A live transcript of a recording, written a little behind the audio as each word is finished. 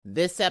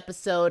This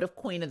episode of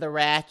Queen of the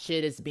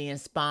Ratchet is being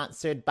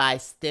sponsored by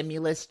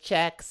Stimulus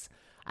Checks.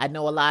 I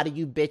know a lot of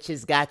you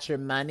bitches got your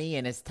money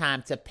and it's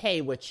time to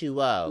pay what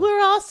you owe.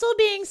 We're also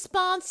being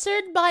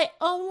sponsored by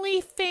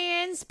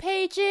OnlyFans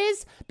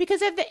pages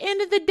because at the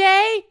end of the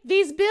day,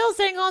 these bills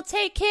ain't gonna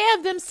take care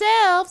of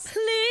themselves.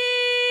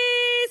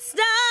 Please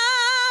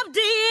stop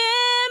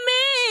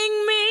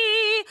DMing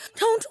me.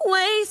 Don't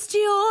waste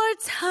your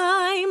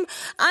time.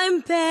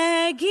 I'm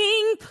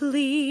begging,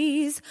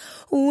 please.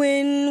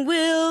 When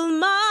will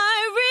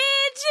my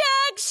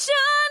rejection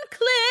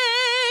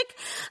click?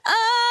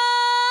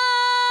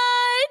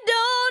 I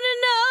don't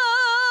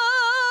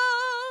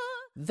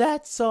know.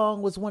 That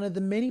song was one of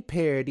the many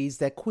parodies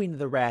that Queen of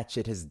the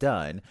Ratchet has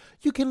done.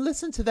 You can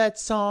listen to that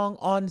song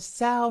on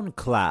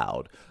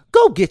SoundCloud.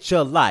 Go get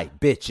your light,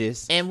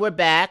 bitches. And we're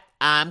back.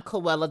 I'm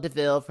Cruella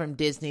DeVille from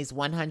Disney's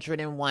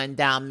 101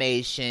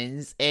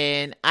 Dalmatians.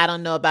 And I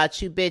don't know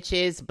about you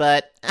bitches,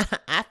 but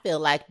I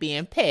feel like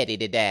being petty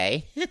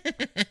today.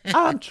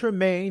 I'm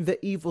Tremaine, the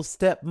evil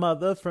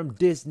stepmother from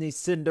Disney's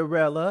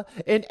Cinderella.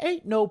 And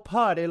ain't no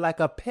party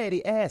like a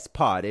petty ass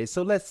party.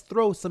 So let's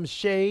throw some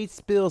shade,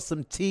 spill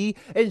some tea,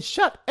 and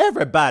shut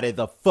everybody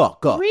the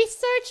fuck up.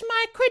 Research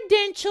my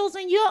credentials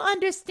and you'll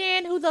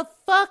understand who the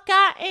fuck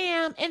I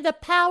am and the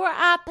power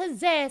I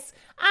possess.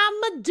 I'm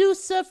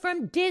Medusa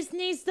from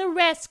Disney's The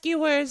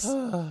Rescuers.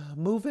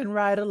 Moving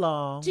right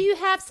along. Do you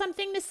have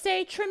something to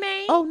say,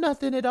 Tremaine? Oh,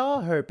 nothing at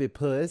all, Herbie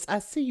Puss. I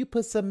see you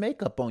put some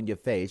makeup on your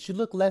face. You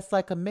look less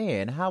like a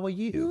man. How are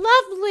you?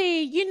 Lovely.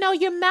 You know,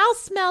 your mouth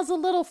smells a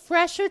little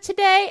fresher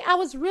today. I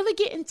was really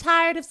getting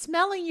tired of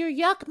smelling your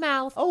yuck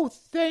mouth. Oh,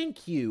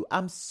 thank you.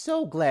 I'm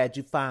so glad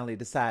you finally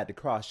decided to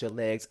cross your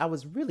legs. I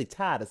was really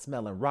tired of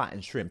smelling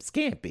rotten shrimp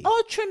scampi.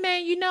 Oh,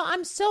 Tremaine, you know,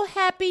 I'm so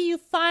happy you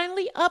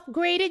finally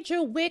upgraded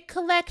your wig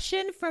collection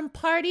from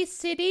Party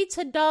City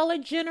to Dollar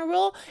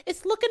General.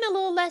 It's looking a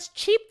little less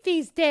cheap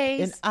these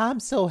days. And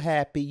I'm so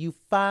happy you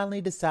finally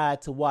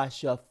decided to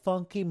wash your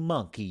funky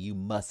monkey, you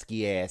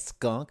musky ass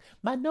skunk.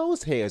 My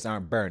nose hairs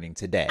aren't burning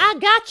today. I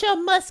got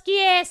your musky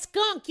ass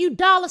skunk, you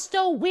dollar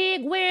store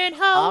wig wearing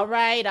hoe. All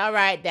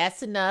right,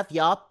 that's enough.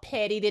 Y'all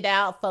pettied it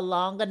out for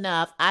long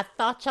enough. I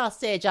thought y'all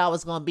said y'all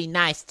was gonna be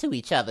nice to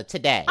each other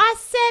today. I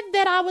said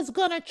that I was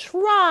gonna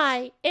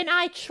try, and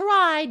I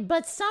tried,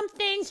 but some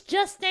things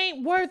just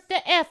ain't worth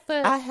the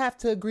effort. I have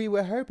to agree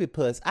with Herbie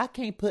Puss. I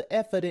can't put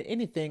effort in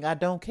anything I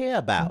don't care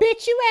about.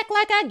 Bitch, you act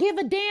like I give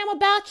a damn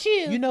about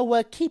you. You know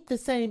what? Keep the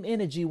same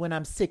energy when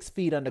I'm 6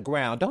 feet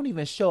underground. Don't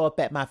even show up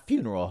at my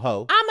funeral,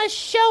 ho. I'ma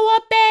show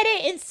up at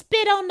it and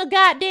spit on the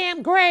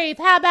goddamn grave.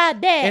 How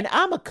about that? And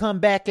I'ma come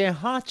back and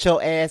haunt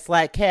your ass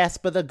like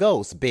Casper the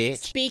Ghost, bitch.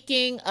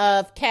 Speaking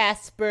of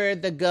Casper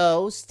the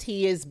Ghost,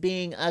 he is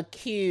being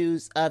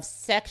accused of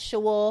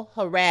sexual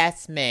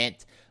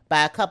harassment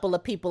by a couple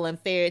of people in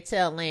Fairy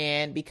Tale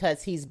Land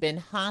because he's been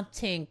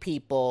haunting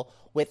people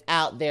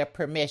without their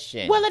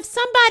permission. Well, if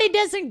somebody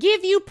doesn't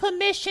give you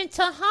permission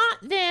to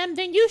haunt them,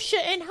 then you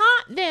shouldn't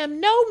haunt them.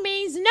 No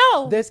means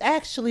no. There's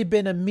actually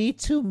been a Me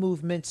Too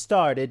movement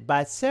started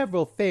by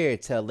several Fairy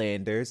Tale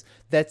Landers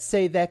that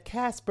say that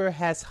Casper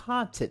has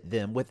haunted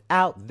them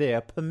without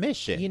their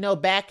permission. You know,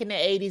 back in the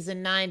 80s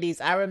and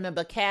 90s, I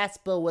remember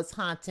Casper was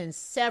haunting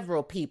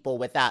several people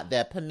without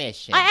their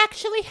permission. I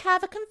actually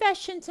have a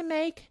confession to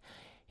make.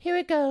 Here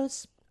it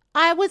goes.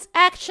 I was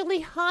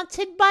actually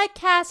haunted by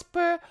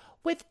Casper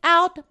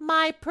without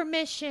my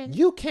permission.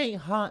 You can't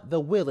haunt the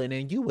willing,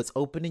 and you was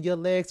opening your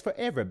legs for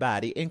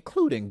everybody,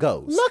 including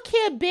ghosts. Look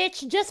here,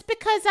 bitch. Just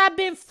because I've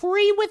been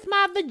free with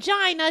my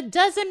vagina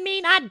doesn't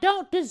mean I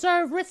don't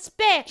deserve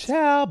respect.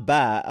 Child,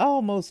 bye.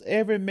 Almost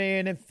every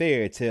man in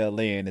Fairy Tale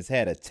Land has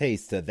had a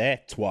taste of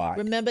that twat.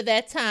 Remember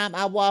that time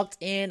I walked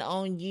in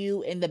on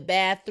you in the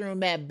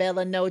bathroom at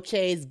Bella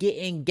Noche's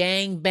getting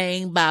gang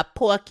banged by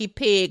Porky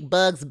Pig,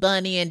 Bugs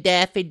Bunny, and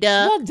Daffy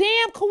Duck? Well,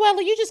 damn,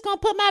 Cruella, you just gonna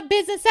put my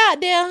business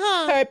out there, huh?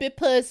 Herbie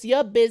Puss,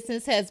 your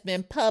business has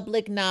been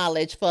public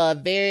knowledge for a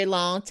very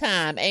long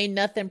time. Ain't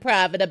nothing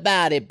private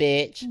about it,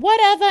 bitch.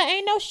 Whatever,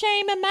 ain't no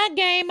shame in my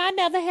game. I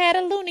never had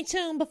a Looney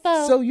Tune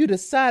before. So you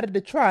decided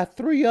to try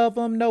 3 of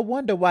them? No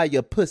wonder why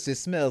your pussy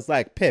smells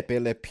like Pepe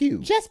Le Pew.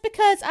 Just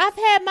because I've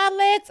had my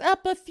legs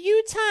up a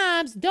few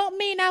times don't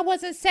mean I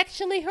wasn't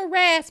sexually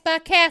harassed by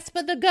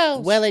Casper the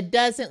Ghost. Well, it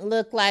doesn't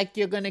look like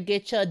you're gonna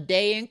get your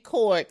day in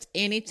court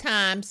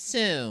anytime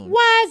soon.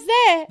 Why is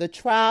that? The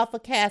trial for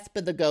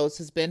Casper the Ghost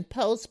has been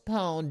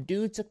postponed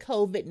due to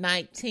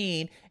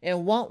COVID-19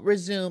 and won't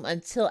resume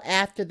until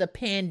after the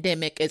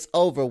pandemic is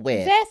over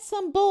with. That's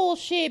some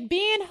bullshit.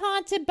 Being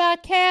haunted by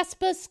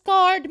Casper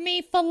scarred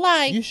me for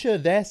life. You sure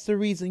that's the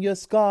reason you're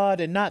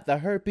scarred and not the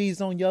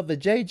herpes on your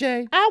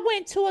vajayjay? I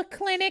went to a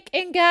clinic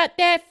and got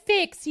that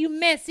fixed, you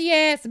messy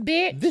ass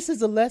bitch. This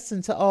is a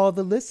lesson to all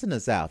the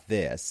listeners out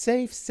there.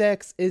 Safe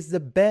sex is the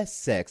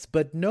best sex,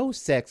 but no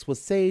sex will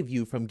save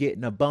you from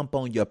getting a bump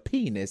on your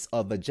penis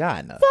or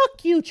vagina.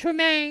 Fuck you,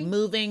 Tremaine.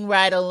 Moving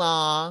right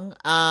along,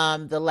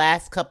 the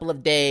last couple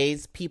of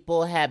days,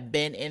 people have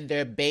been in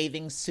their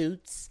bathing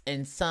suits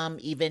and some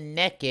even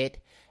naked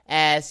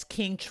as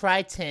King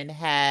Triton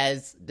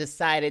has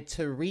decided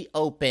to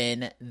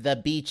reopen the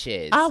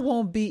beaches. I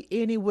won't be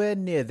anywhere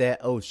near that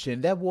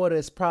ocean. That water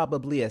is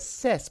probably a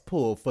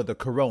cesspool for the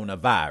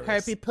coronavirus.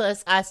 Herpy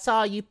Puss, I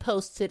saw you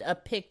posted a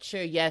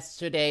picture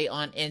yesterday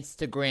on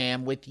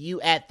Instagram with you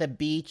at the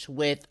beach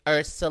with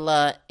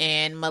Ursula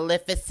and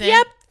Maleficent.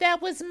 Yep,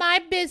 that was my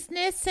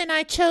business and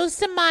I chose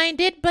to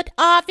mind it, but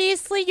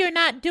obviously you're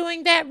not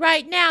doing that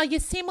right now. You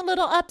seem a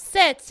little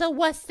upset, so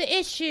what's the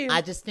issue?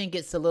 I just think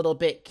it's a little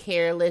bit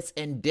careless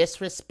and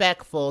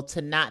disrespectful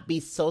to not be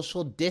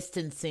social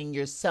distancing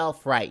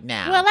yourself right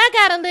now. Well, I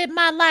gotta live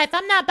my life.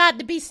 I'm not about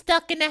to be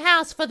stuck in the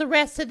house for the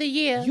rest of the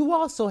year. You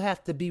also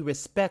have to be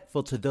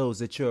respectful to those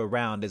that you're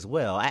around as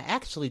well. I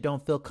actually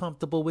don't feel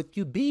comfortable with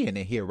you being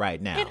in here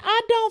right now. And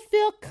I don't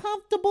feel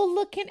comfortable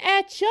looking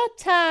at your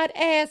tired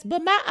ass,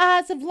 but my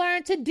eyes have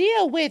learned to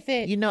deal with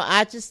it. You know,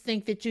 I just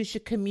think that you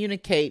should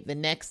communicate the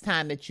next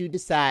time that you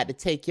decide to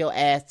take your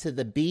ass to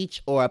the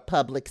beach or a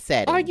public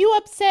setting. Are you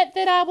upset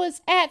that I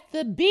was at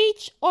the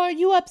beach, or are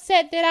you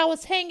upset that I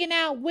was hanging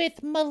out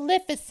with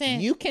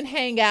Maleficent? You can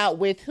hang out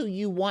with who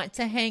you want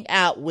to hang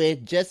out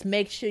with. Just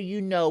make sure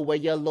you know where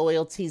your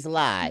loyalties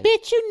lie.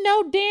 Bitch, you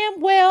know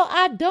damn well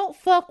I don't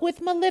fuck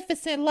with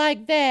Maleficent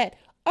like that.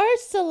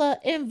 Ursula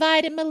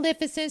invited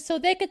Maleficent so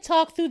they could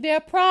talk through their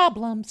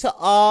problems. To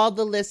all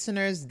the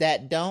listeners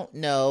that don't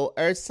know,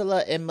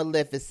 Ursula and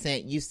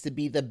Maleficent used to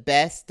be the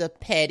best of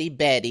petty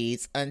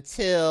betties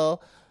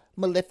until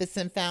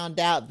Maleficent found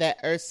out that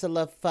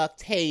Ursula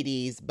fucked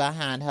Hades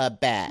behind her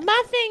back.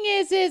 My thing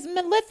is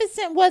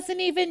Maleficent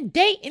wasn't even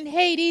dating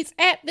Hades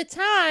at the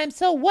time,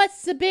 so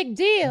what's the big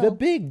deal? The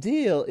big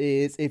deal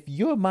is if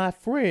you're my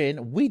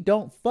friend, we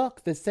don't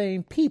fuck the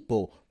same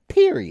people.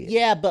 Period.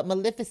 Yeah, but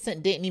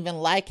Maleficent didn't even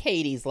like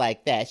Hades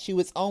like that. She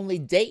was only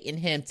dating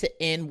him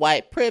to end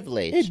white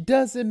privilege. It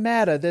doesn't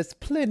matter. There's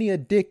plenty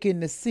of dick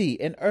in the sea,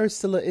 and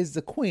Ursula is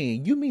the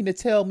queen. You mean to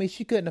tell me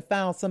she couldn't have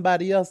found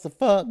somebody else to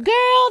fuck?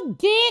 Girl,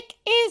 dick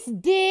is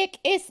dick.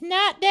 It's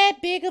not that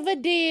big of a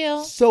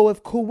deal. So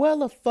if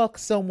Cruella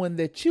fucked someone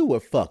that you were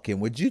fucking,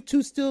 would you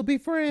two still be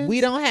friends? We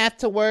don't have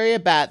to worry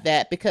about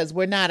that because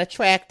we're not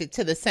attracted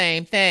to the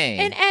same thing.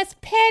 And as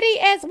petty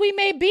as we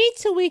may be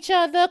to each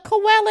other,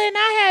 Cruella and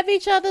I have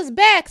each other's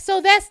back,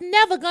 so that's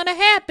never gonna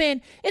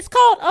happen. It's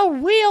called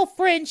a real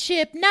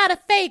friendship, not a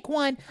fake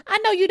one. I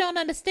know you don't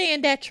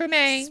understand that,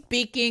 Tremaine.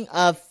 Speaking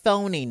of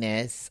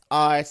phoniness,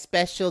 our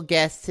special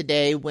guest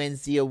today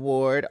wins the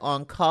award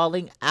on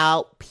calling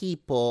out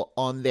people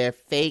on their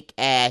fake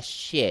ass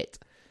shit.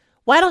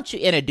 Why don't you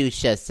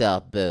introduce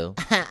yourself, boo?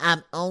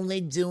 I'm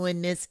only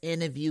doing this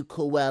interview,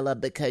 Cruella,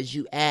 because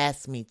you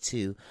asked me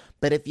to.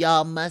 But if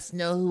y'all must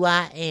know who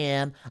I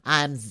am,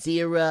 I'm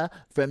Zira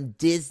from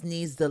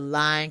Disney's The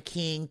Lion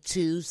King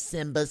 2,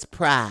 Simba's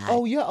Pride.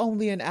 Oh, you're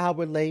only an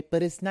hour late,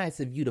 but it's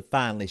nice of you to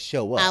finally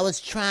show up. I was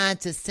trying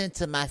to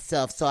center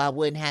myself so I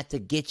wouldn't have to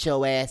get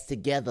your ass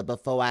together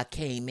before I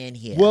came in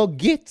here. Well,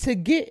 get to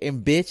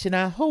getting, bitch, and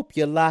I hope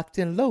you're locked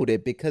and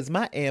loaded because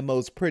my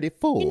ammo's pretty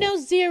full. You know,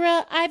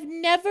 Zira, I've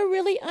never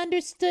really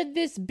understood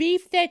this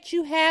beef that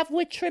you have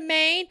with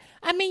Tremaine.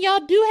 I mean,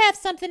 y'all do have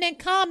something in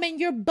common.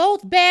 You're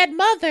both bad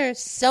mothers.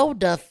 So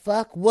the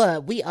fuck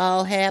what? We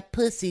all have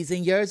pussies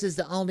and yours is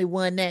the only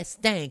one that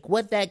stank.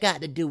 What that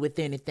got to do with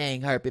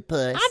anything, Herpy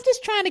Puss? I'm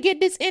just trying to get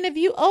this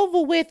interview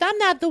over with. I'm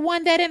not the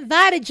one that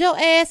invited your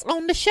ass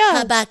on the show.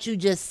 How about you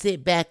just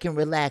sit back and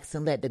relax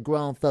and let the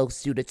grown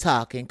folks do the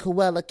talking?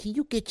 Cruella, can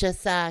you get your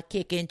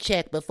sidekick in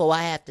check before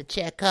I have to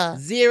check her?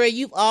 Zira,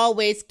 you've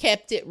always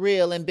kept it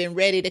real and been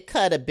ready to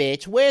cut a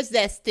bitch. Where's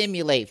that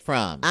stimulate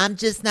from? I'm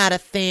just not a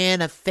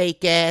fan of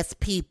fake ass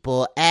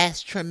people.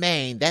 Ask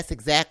Tremaine. That's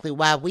exactly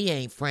why we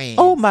ain't friends.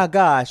 Oh my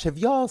gosh, have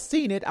y'all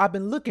seen it? I've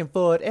been looking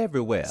for it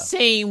everywhere.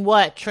 Seen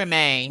what,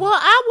 Tremaine? Well,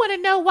 I want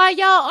to know why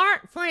y'all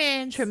aren't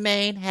friends.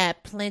 Tremaine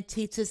had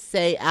plenty to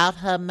say out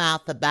her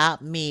mouth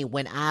about me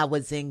when I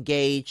was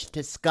engaged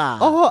to Scar.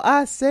 All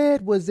I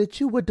said was that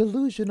you were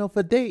delusional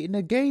for dating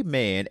a gay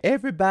man.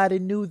 Everybody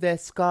knew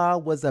that Scar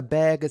was a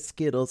bag of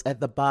Skittles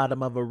at the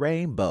bottom of a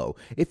rainbow.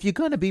 If you're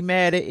gonna be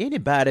mad at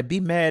anybody, be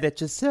mad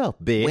at yourself,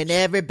 bitch. When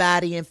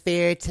everybody in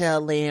Fairy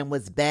Tale Land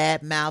was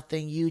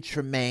bad-mouthing you,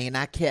 Tremaine,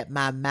 I kept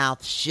my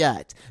mouth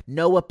shut.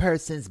 Know a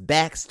person's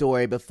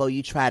backstory before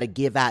you try to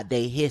give out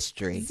their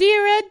history.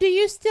 Zira, do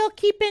you still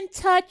keep in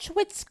touch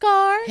with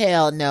Scar?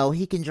 Hell no,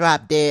 he can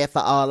drop dead for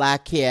all I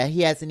care.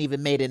 He hasn't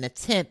even made an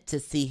attempt to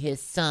see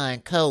his son,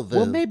 Kovu.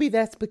 Well, maybe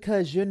that's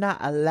because you're not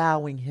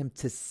allowing him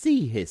to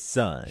see his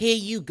son. Here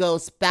you go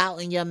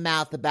spouting your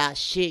mouth about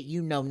shit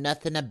you know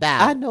nothing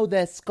about. I know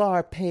that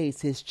Scar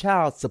pays his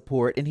child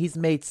support and he's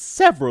made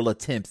several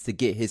attempts to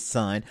get his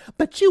son,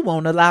 but you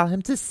won't allow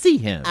him to see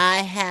him. I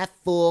have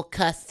full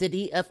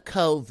custody of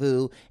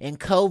Kovu, and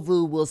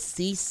Kovu will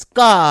see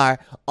Scar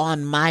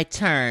on my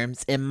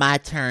terms and my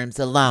terms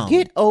alone.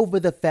 Get over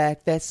the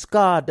fact that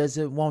Scar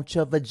doesn't want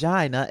your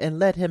vagina and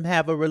let him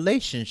have a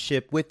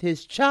relationship with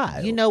his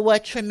child. You know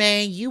what,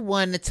 Tremaine? You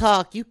wanted to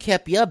talk. You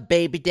kept your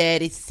baby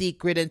daddy's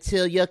secret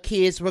until your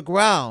kids were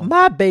grown.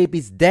 My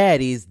baby's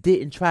daddies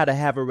didn't try to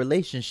have a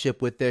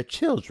relationship with their children.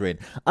 children,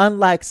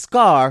 unlike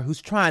Scar,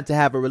 who's trying to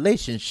have a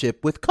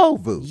relationship with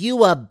Kovu.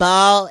 You a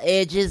bald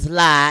edges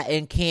lie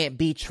and can't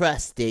be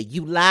trusted.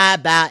 You lie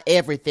about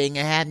everything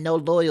and have no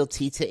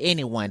loyalty to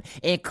anyone,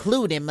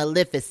 including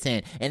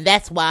Maleficent. And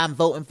that's why I'm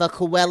voting for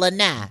Cruella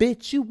now.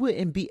 Bitch, you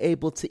wouldn't be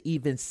able to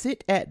even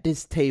sit at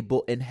this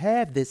table and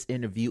have this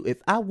interview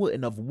if I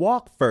wouldn't have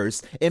walked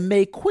first and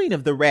made Queen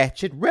of the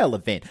Ratchet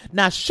relevant.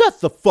 Now shut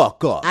the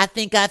fuck up. I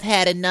think I've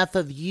had enough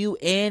of you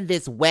and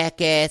this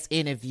whack-ass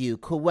interview.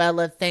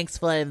 Cruella, thanks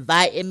for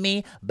inviting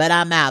me, but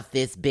I'm out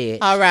this bitch.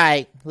 All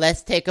right,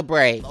 let's take a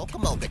break. Mocha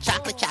mocha,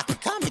 chocolate,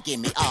 come and give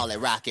me all that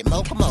rockin'.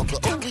 Mocha mocha,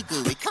 ooey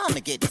gooey, come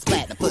and get this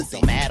platinum pussy.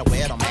 Don't matter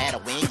where, don't matter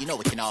when, you know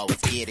we can always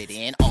get it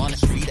in. On the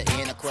street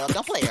or in a club,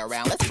 don't play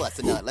around, let's bust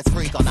a nut. Let's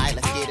freak all night,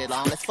 let's get it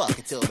on, let's fuck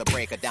it till the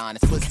break of dawn.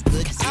 This pussy's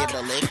good, just give it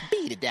a lick,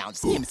 beat it down,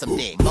 just give me some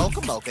dick.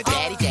 Mocha mocha,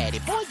 daddy, daddy,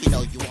 boy, you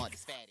know you want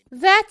this fatty.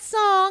 That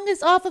song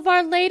is off of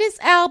our latest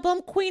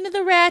album, Queen of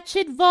the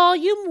Ratchet,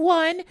 Volume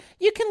 1.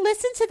 You can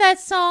listen to that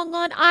song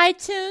on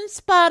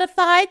iTunes,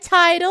 Spotify,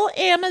 Tidal,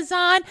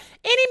 Amazon,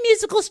 any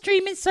musical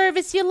streaming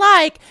service you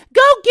like.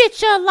 Go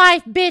get your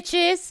life,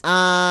 bitches.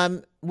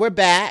 We're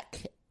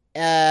back.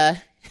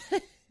 That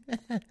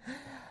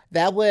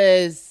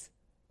was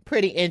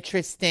pretty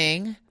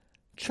interesting.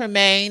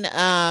 Tremaine,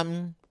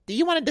 do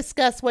you want to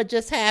discuss what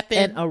just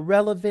happened? An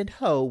irrelevant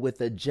hoe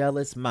with a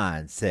jealous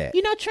mindset.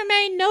 You know,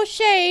 Tremaine, no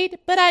shade,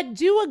 but I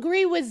do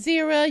agree with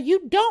Zira. You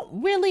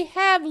don't really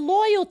have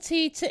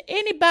loyalty to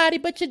anybody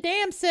but your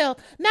damn self.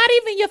 Not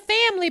even your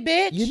family,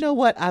 bitch. You know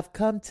what? I've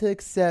come to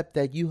accept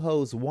that you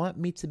hoes want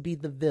me to be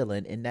the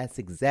villain, and that's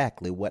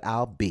exactly what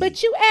I'll be.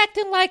 But you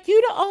acting like you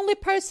the only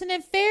person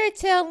in fairy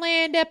tale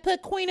land that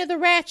put Queen of the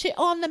Ratchet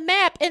on the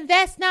map, and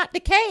that's not the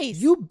case.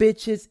 You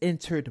bitches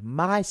entered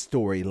my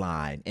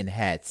storyline and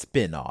had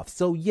spin-offs.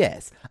 So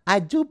yes, I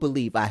do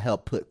believe I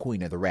helped put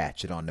Queen of the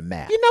Ratchet on the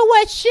map. You know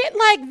what? Shit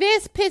like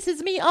this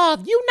pisses me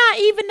off. You not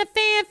even the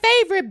fan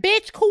favorite,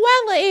 bitch.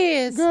 Cruella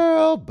is.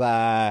 Girl,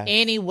 bye.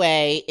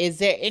 Anyway, is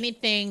there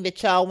anything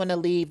that y'all want to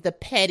leave the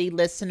petty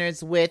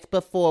listeners with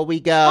before we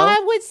go? I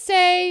would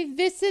say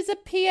this is a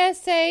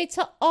PSA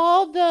to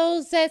all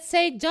those that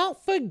say don't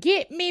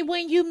forget me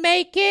when you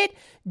make it.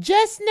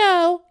 Just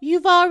know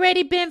you've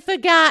already been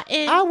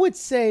forgotten. I would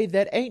say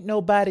that ain't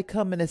nobody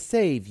coming to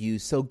save you,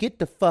 so get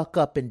the fuck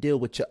up and deal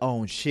with your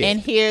own shit.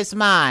 And here's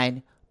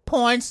mine.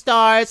 Porn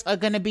stars are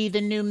gonna be the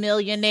new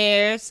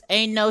millionaires.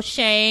 Ain't no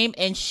shame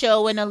in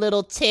showing a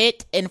little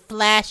tit and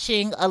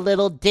flashing a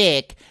little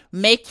dick.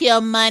 Make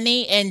your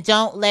money and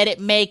don't let it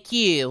make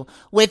you.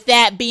 With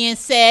that being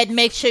said,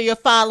 make sure you're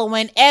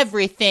following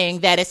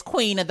everything that is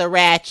Queen of the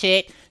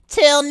Ratchet.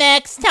 Till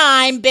next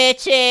time,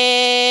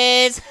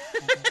 bitches.